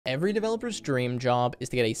Every developer's dream job is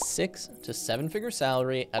to get a 6 to 7 figure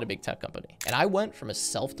salary at a big tech company. And I went from a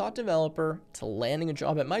self-taught developer to landing a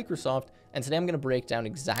job at Microsoft. And today I'm going to break down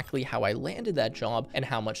exactly how I landed that job and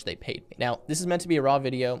how much they paid me. Now, this is meant to be a raw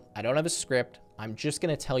video. I don't have a script. I'm just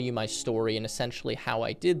going to tell you my story and essentially how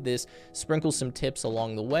I did this, sprinkle some tips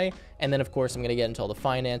along the way. And then of course, I'm going to get into all the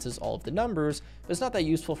finances, all of the numbers, but it's not that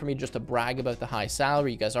useful for me just to brag about the high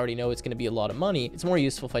salary. You guys already know it's going to be a lot of money. It's more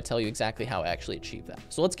useful if I tell you exactly how I actually achieved that.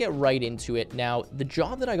 So let's get right into it. Now, the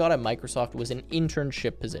job that I got at Microsoft was an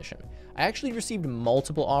internship position. I actually received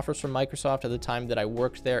multiple offers from Microsoft at the time that I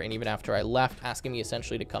worked there, and even after I left, asking me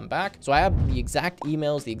essentially to come back. So I have the exact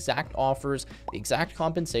emails, the exact offers, the exact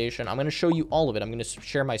compensation. I'm going to show you all of it. I'm going to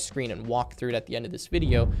share my screen and walk through it at the end of this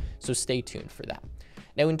video, so stay tuned for that.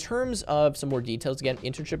 Now, in terms of some more details, again,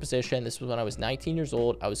 internship position, this was when I was 19 years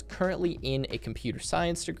old. I was currently in a computer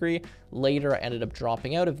science degree. Later, I ended up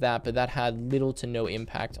dropping out of that, but that had little to no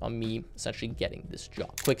impact on me essentially getting this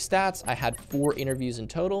job. Quick stats, I had 4 interviews in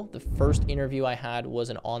total. The first interview I had was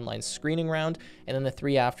an online screening round, and then the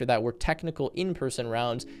 3 after that were technical in-person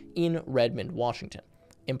rounds in Redmond, Washington.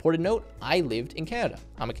 Important note, I lived in Canada.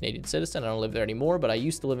 I'm a Canadian citizen. I don't live there anymore, but I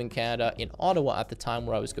used to live in Canada, in Ottawa at the time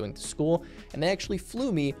where I was going to school. And they actually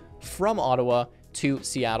flew me from Ottawa to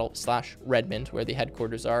Seattle/Redmond, where the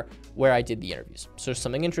headquarters are, where I did the interviews. So there's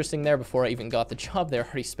something interesting there. Before I even got the job, they're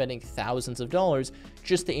already spending thousands of dollars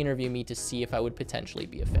just to interview me to see if I would potentially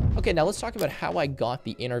be a fit. Okay, now let's talk about how I got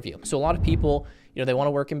the interview. So a lot of people, they want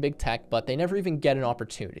to work in big tech, but they never even get an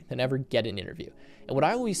opportunity. They never get an interview. And what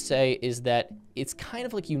I always say is that it's kind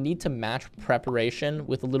of like you need to match preparation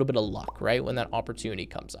with a little bit of luck, right? When that opportunity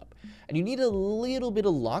comes up. And you need a little bit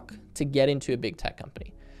of luck to get into a big tech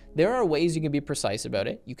company. There are ways you can be precise about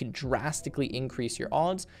it. You can drastically increase your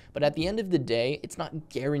odds, but at the end of the day, it's not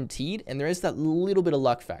guaranteed, and there is that little bit of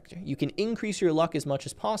luck factor. You can increase your luck as much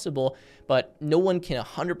as possible, but no one can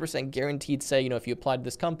 100% guaranteed say, if you apply to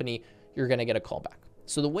this company, you're going to get a call back.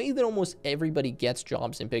 So the way that almost everybody gets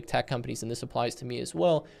jobs in big tech companies, and this applies to me as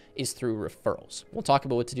well, is through referrals. We'll talk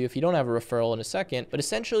about what to do if you don't have a referral in a second, but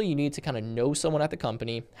essentially you need to kind of know someone at the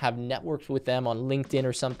company, have networked with them on LinkedIn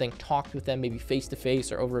or something, talked with them maybe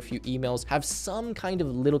face-to-face or over a few emails, have some kind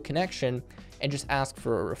of little connection, and just ask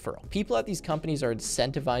for a referral. People at these companies are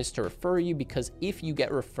incentivized to refer you because if you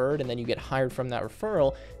get referred and then you get hired from that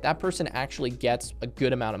referral, that person actually gets a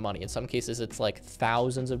good amount of money. In some cases, it's like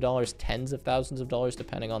thousands of dollars, tens of thousands of dollars,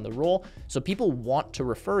 depending on the role. So people want to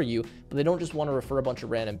refer you, but they don't just want to refer a bunch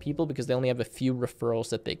of random people because they only have a few referrals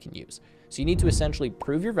that they can use. So you need to essentially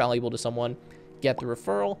prove you're valuable to someone, get the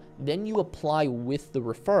referral, then you apply with the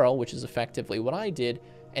referral, which is effectively what I did,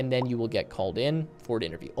 and then you will get called in for an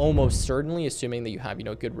interview. Almost certainly, assuming that you have,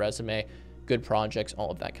 a good resume, good projects, all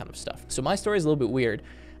of that kind of stuff. So my story is a little bit weird.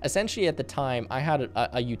 Essentially, at the time, I had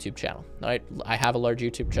a YouTube channel. Right? I have a large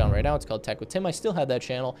YouTube channel right now. It's called Tech with Tim. I still had that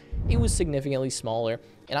channel. It was significantly smaller,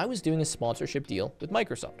 and I was doing a sponsorship deal with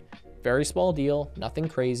Microsoft. Very small deal, nothing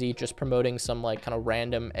crazy, just promoting some kind of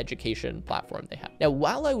random education platform they had. Now,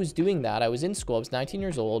 while I was doing that, I was in school, I was 19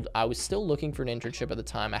 years old. I was still looking for an internship at the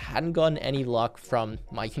time. I hadn't gotten any luck from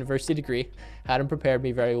my university degree, hadn't prepared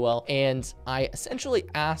me very well. And I essentially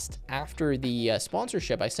asked after the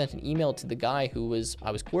sponsorship, I sent an email to the guy who I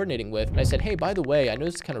was coordinating with. And I said, hey, by the way, I know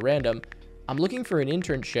this is kind of random. I'm looking for an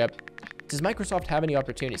internship. Does Microsoft have any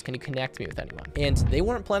opportunities? Can you connect me with anyone? And they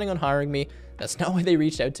weren't planning on hiring me. That's not why they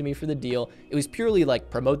reached out to me for the deal. It was purely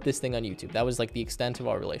like, promote this thing on YouTube. That was like the extent of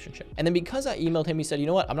our relationship. And then because I emailed him, he said, you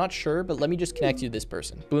know what? I'm not sure, but let me just connect you to this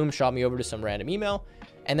person. Boom, shot me over to some random email.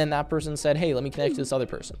 And then that person said, hey, let me connect you to this other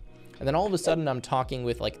person. And then all of a sudden I'm talking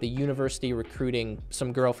with the university recruiting,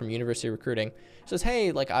 some girl from university recruiting. Says,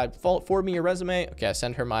 hey, forward me your resume. Okay, I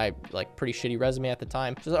sent her my pretty shitty resume at the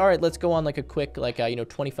time. She says, all right, let's go on a quick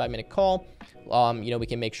 25-minute call. We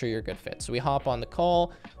can make sure you're a good fit. So we hop on the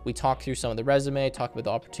call, we talk through some of the resume, talk about the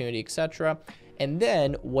opportunity, etc. And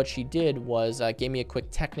then what she did was gave me a quick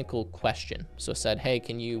technical question. So said, hey,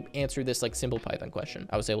 can you answer this simple Python question?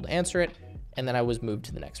 I was able to answer it. And then I was moved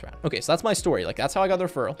to the next round. Okay, so that's my story. That's how I got the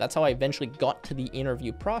referral. That's how I eventually got to the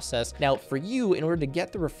interview process. Now, for you, in order to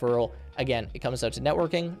get the referral, again, it comes down to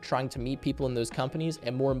networking, trying to meet people in those companies,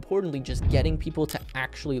 and more importantly, just getting people to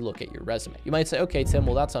actually look at your resume. You might say, okay, Tim,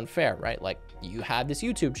 well, that's unfair, right? You had this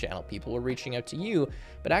YouTube channel, people were reaching out to you,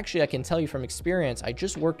 but actually I can tell you from experience, I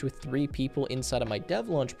just worked with 3 people inside of my Dev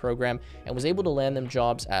Launch program and was able to land them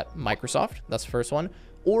jobs at Microsoft, that's the first one,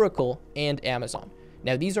 Oracle, and Amazon.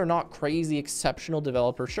 Now, these are not crazy exceptional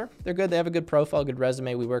developers. Sure, they're good. They have a good profile, good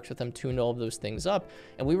resume. We worked with them, tuned all of those things up,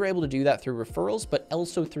 and we were able to do that through referrals, but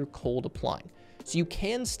also through cold applying. So you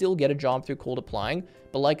can still get a job through cold applying,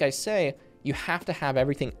 but like I say, you have to have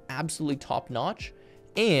everything absolutely top notch.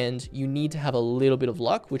 And you need to have a little bit of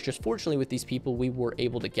luck, which just fortunately with these people, we were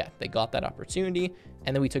able to get. They got that opportunity,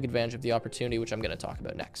 and then we took advantage of the opportunity, which I'm going to talk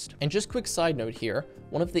about next. And just quick side note here,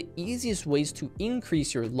 one of the easiest ways to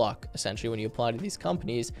increase your luck, essentially, when you apply to these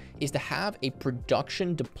companies, is to have a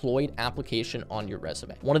production deployed application on your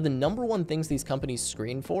resume. One of the #1 things these companies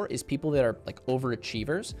screen for is people that are like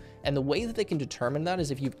overachievers. And the way that they can determine that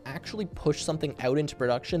is if you've actually pushed something out into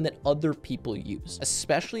production that other people use,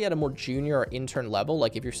 especially at a more junior or intern level.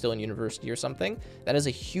 Like if you're still in university or something, that is a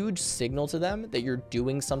huge signal to them that you're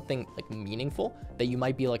doing something like meaningful, that you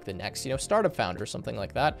might be like the next, startup founder or something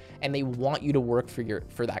like that. And they want you to work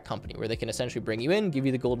for that company where they can essentially bring you in, give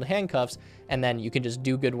you the golden handcuffs, and then you can just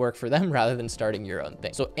do good work for them rather than starting your own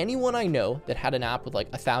thing. So anyone I know that had an app with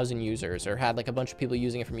like 1,000 users or had like a bunch of people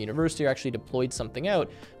using it from university or actually deployed something out,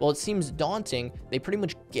 well, it seems daunting. They pretty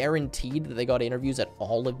much guaranteed that they got interviews at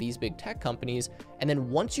all of these big tech companies. And then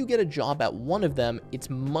once you get a job at one of them, it's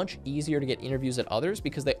much easier to get interviews at others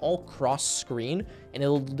because they all cross screen and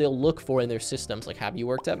they'll look for in their systems, like, have you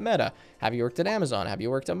worked at Meta? Have you worked at Amazon? Have you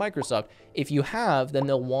worked at Microsoft? If you have, then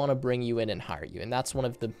they'll want to bring you in and hire you. And that's one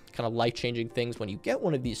of the kind of life-changing things when you get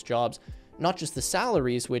one of these jobs. Not just the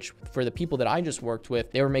salaries, which for the people that I just worked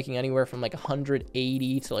with, they were making anywhere from like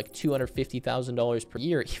 $180,000 to like $250,000 per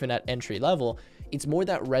year, even at entry level. It's more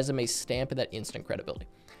that resume stamp and that instant credibility.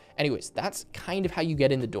 Anyways, that's kind of how you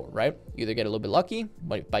get in the door, right? You either get a little bit lucky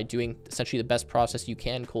by doing essentially the best process you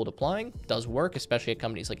can, cold applying. Does work, especially at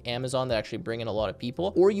companies like Amazon that actually bring in a lot of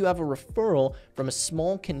people, or you have a referral from a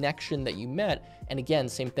small connection that you met. And again,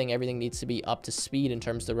 same thing, everything needs to be up to speed in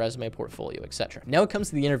terms of the resume, portfolio, etc. Now it comes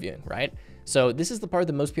to the interviewing, right? So this is the part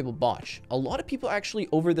that most people botch. A lot of people actually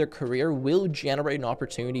over their career will generate an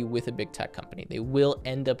opportunity with a big tech company. They will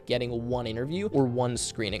end up getting one interview or one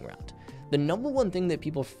screening round. The #1 thing that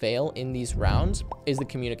people fail in these rounds is the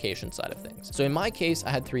communication side of things. So in my case, I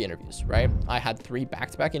had 3 interviews, right? I had 3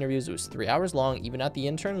 back-to-back interviews. It was 3 hours long, even at the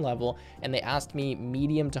intern level. And they asked me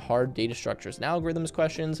medium to hard data structures and algorithms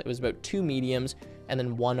questions. It was about 2 mediums and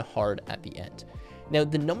then 1 hard at the end. Now,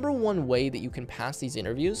 the #1 way that you can pass these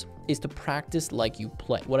interviews is to practice like you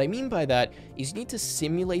play. What I mean by that is you need to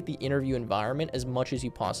simulate the interview environment as much as you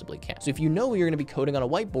possibly can. So if you know you're going to be coding on a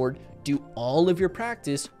whiteboard, do all of your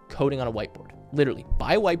practice coding on a whiteboard. Literally,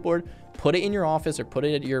 buy a whiteboard, put it in your office or put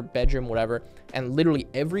it at your bedroom, whatever, and literally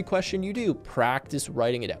every question you do, practice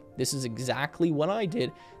writing it out. This is exactly what I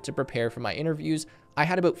did to prepare for my interviews. I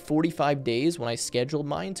had about 45 days when I scheduled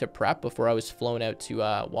mine to prep before I was flown out to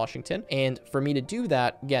Washington. And for me to do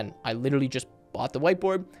that, again, I literally just bought the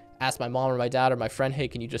whiteboard, asked my mom or my dad or my friend, hey,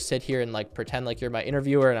 can you just sit here and like pretend like you're my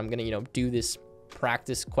interviewer and I'm gonna, do this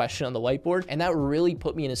practice question on the whiteboard. And that really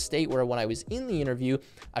put me in a state where when I was in the interview,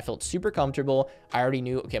 I felt super comfortable. I already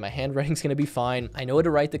knew, okay, my handwriting's gonna be fine. I know how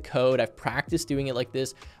to write the code. I've practiced doing it like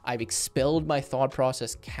this. I've expelled my thought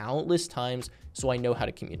process countless times, so I know how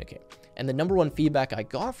to communicate. And the #1 feedback I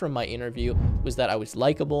got from my interview was that I was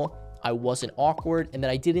likable, I wasn't awkward, and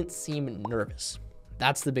that I didn't seem nervous.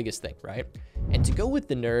 That's the biggest thing, right? And to go with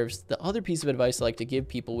the nerves, the other piece of advice I like to give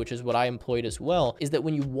people, which is what I employed as well, is that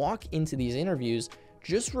when you walk into these interviews,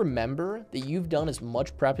 just remember that you've done as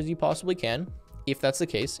much prep as you possibly can. If that's the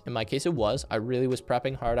case, in my case it was, I really was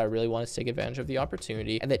prepping hard, I really wanted to take advantage of the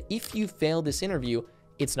opportunity, and that if you fail this interview,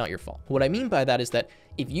 it's not your fault. What I mean by that is that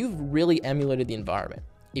if you've really emulated the environment,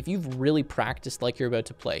 if you've really practiced like you're about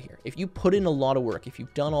to play here, if you put in a lot of work, if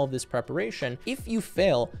you've done all this preparation, if you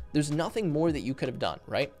fail, there's nothing more that you could have done,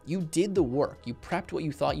 right? You did the work, you prepped what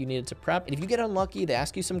you thought you needed to prep. And if you get unlucky, they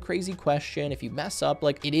ask you some crazy question, if you mess up,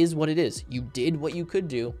 like, it is what it is. You did what you could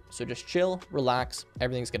do. So just chill, relax,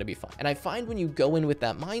 everything's gonna be fine. And I find when you go in with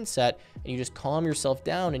that mindset and you just calm yourself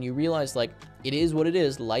down and you realize like, it is what it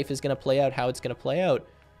is, life is gonna play out how it's gonna play out,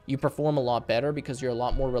 you perform a lot better because you're a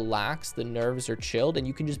lot more relaxed, the nerves are chilled, and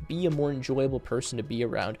you can just be a more enjoyable person to be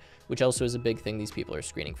around, which also is a big thing these people are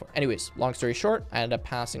screening for. Anyways, long story short, I ended up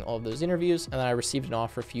passing all of those interviews, and then I received an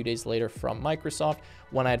offer a few days later from Microsoft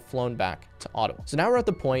when I had flown back to Ottawa. So now we're at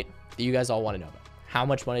the point that you guys all want to know about. How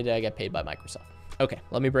much money did I get paid by Microsoft? Okay,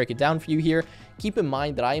 let me break it down for you here. Keep in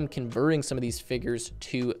mind that I am converting some of these figures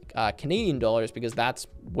to Canadian dollars because that's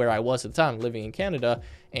where I was at the time, living in Canada,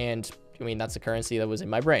 and I mean, that's the currency that was in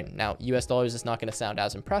my brain. Now, US dollars is not going to sound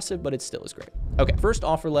as impressive, but it still is great. Okay, first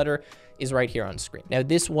offer letter is right here on screen. Now,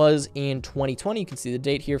 this was in 2020. You can see the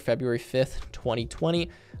date here, February 5th, 2020.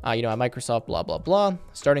 At Microsoft, blah, blah, blah.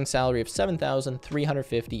 Starting salary of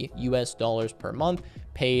 $7,350 US dollars per month,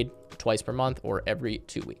 paid twice per month or every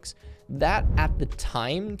 2 weeks. That at the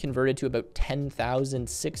time converted to about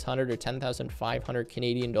 10,600 or 10,500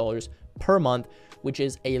 Canadian dollars per month, which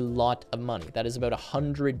is a lot of money. That is about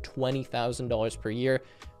 $120,000 per year,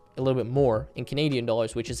 a little bit more in Canadian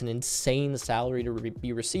dollars, which is an insane salary to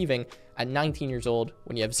be receiving at 19 years old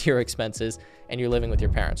when you have zero expenses and you're living with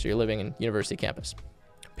your parents or you're living in university campus.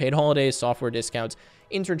 Paid holidays, software discounts,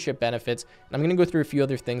 internship benefits, and I'm going to go through a few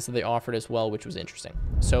other things that they offered as well, which was interesting.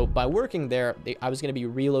 So by working there, I was going to be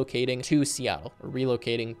relocating to Seattle, or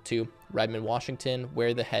relocating to Redmond, Washington,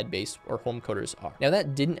 where the head base or home quarters are. Now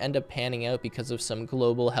that didn't end up panning out because of some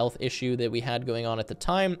global health issue that we had going on at the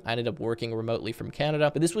time. I ended up working remotely from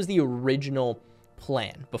Canada, but this was the original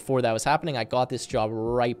plan before that was happening. I got this job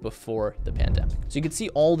right before the pandemic. So you could see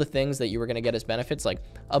all the things that you were going to get as benefits, like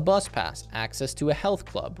a bus pass, access to a health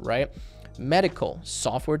club, right? Medical,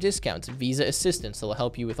 software discounts, visa assistance that'll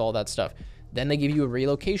help you with all that stuff. Then they give you a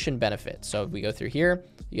relocation benefit. So if we go through here,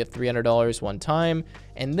 you get $300 one time,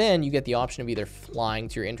 and then you get the option of either flying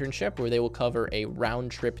to your internship, where they will cover a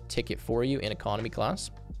round trip ticket for you in economy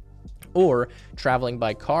class, or traveling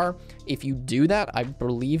by car. If you do that, I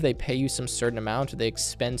believe they pay you some certain amount. They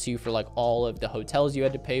expense you for like all of the hotels you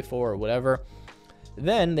had to pay for or whatever.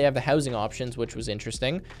 Then they have the housing options, which was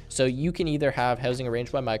interesting. So you can either have housing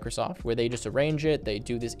arranged by Microsoft, where they just arrange it, they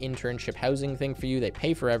do this internship housing thing for you, they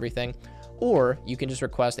pay for everything, or you can just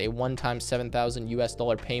request a one-time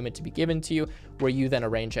 $7,000 payment to be given to you, where you then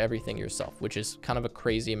arrange everything yourself, which is kind of a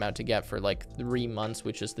crazy amount to get for like 3 months,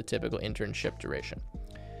 which is the typical internship duration.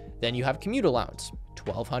 Then you have commute allowance,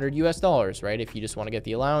 $1,200, right? If you just want to get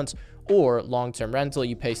the allowance, or long-term rental,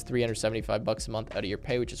 you pay $375 a month out of your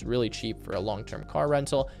pay, which is really cheap for a long-term car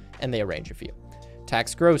rental, and they arrange it for you.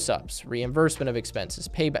 Tax gross ups, reimbursement of expenses,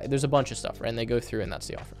 payback. There's a bunch of stuff, right? And they go through, and that's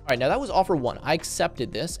the offer. All right, now that was offer one. I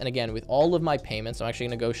accepted this, and again, with all of my payments, I'm actually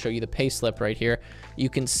going to go show you the pay slip right here. You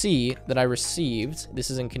can see that I received,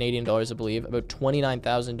 this is in Canadian dollars, I believe, about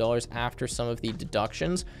 $29,000 after some of the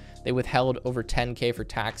deductions. They withheld over 10K for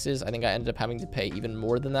taxes. I think I ended up having to pay even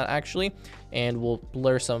more than that, actually. And we'll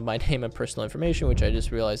blur some of my name and personal information, which I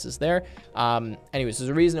just realized is there. Anyways, there's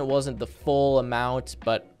a reason it wasn't the full amount,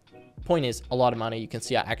 but point is, a lot of money. You can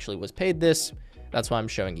see I actually was paid this. That's why I'm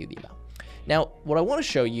showing you the amount. Now, what I want to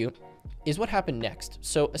show you is what happened next.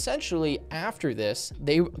 So essentially, after this,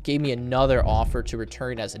 they gave me another offer to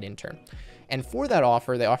return as an intern. And for that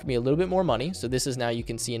offer, they offered me a little bit more money. So this is now, you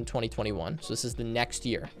can see in 2021. So this is the next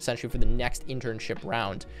year, essentially for the next internship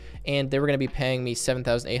round. And they were going to be paying me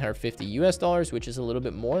 $7,850, which is a little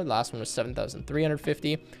bit more. The last one was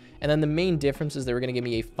 $7,350. And then the main difference is they were going to give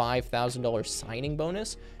me a $5,000 signing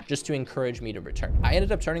bonus just to encourage me to return. I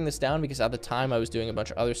ended up turning this down because at the time I was doing a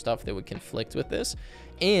bunch of other stuff that would conflict with this.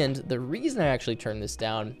 And the reason I actually turned this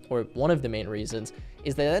down, or one of the main reasons,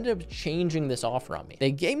 is they ended up changing this offer on me.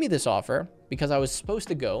 They gave me this offer because I was supposed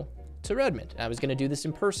to go to Redmond. And I was going to do this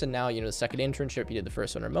in person now. You know, the second internship, you did the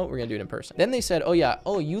first one remote, we're going to do it in person. Then they said, oh yeah,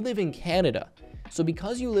 oh, you live in Canada. So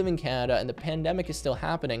because you live in Canada and the pandemic is still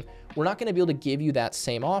happening, we're not going to be able to give you that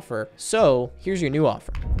same offer. So here's your new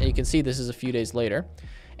offer. And you can see this is a few days later.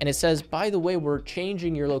 And it says, by the way, we're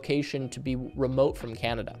changing your location to be remote from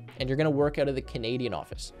Canada. And you're going to work out of the Canadian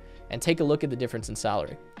office. And take a look at the difference in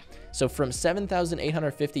salary. So from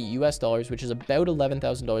 $7,850, which is about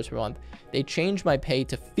 $11,000 per month, they changed my pay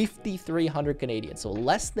to 5,300 Canadian. So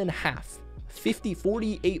less than half,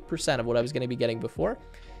 48% of what I was going to be getting before.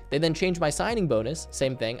 They then changed my signing bonus,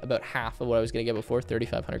 same thing, about half of what I was going to get before,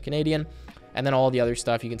 3,500 Canadian. And then all the other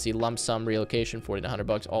stuff, you can see lump sum relocation,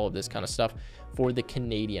 $4,900, all of this kind of stuff for the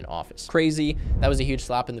Canadian office. Crazy. That was a huge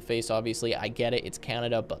slap in the face, obviously. I get it, it's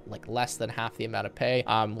Canada, but like less than half the amount of pay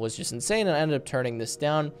was just insane, and I ended up turning this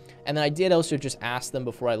down. And then I did also just ask them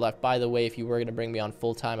before I left, by the way, if you were going to bring me on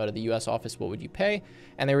full-time out of the US office, what would you pay?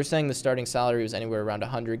 And they were saying the starting salary was anywhere around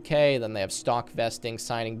 100K. Then they have stock vesting,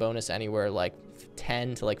 signing bonus anywhere like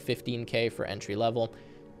 10 to like 15K for entry level,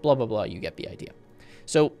 blah, blah, blah. You get the idea.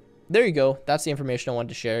 So there you go. That's the information I wanted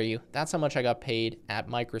to share you. That's how much I got paid at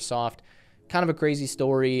Microsoft. Kind of a crazy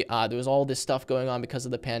story. There was all this stuff going on because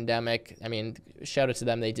of the pandemic. I mean, shout out to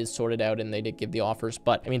them. They did sort it out and they did give the offers.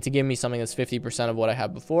 But I mean, to give me something that's 50% of what I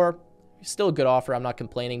had before, still a good offer. I'm not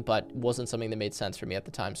complaining, but it wasn't something that made sense for me at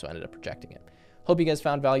the time. So I ended up rejecting it. Hope you guys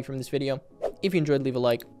found value from this video. If you enjoyed, leave a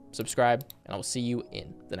like, subscribe, and I will see you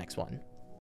in the next one.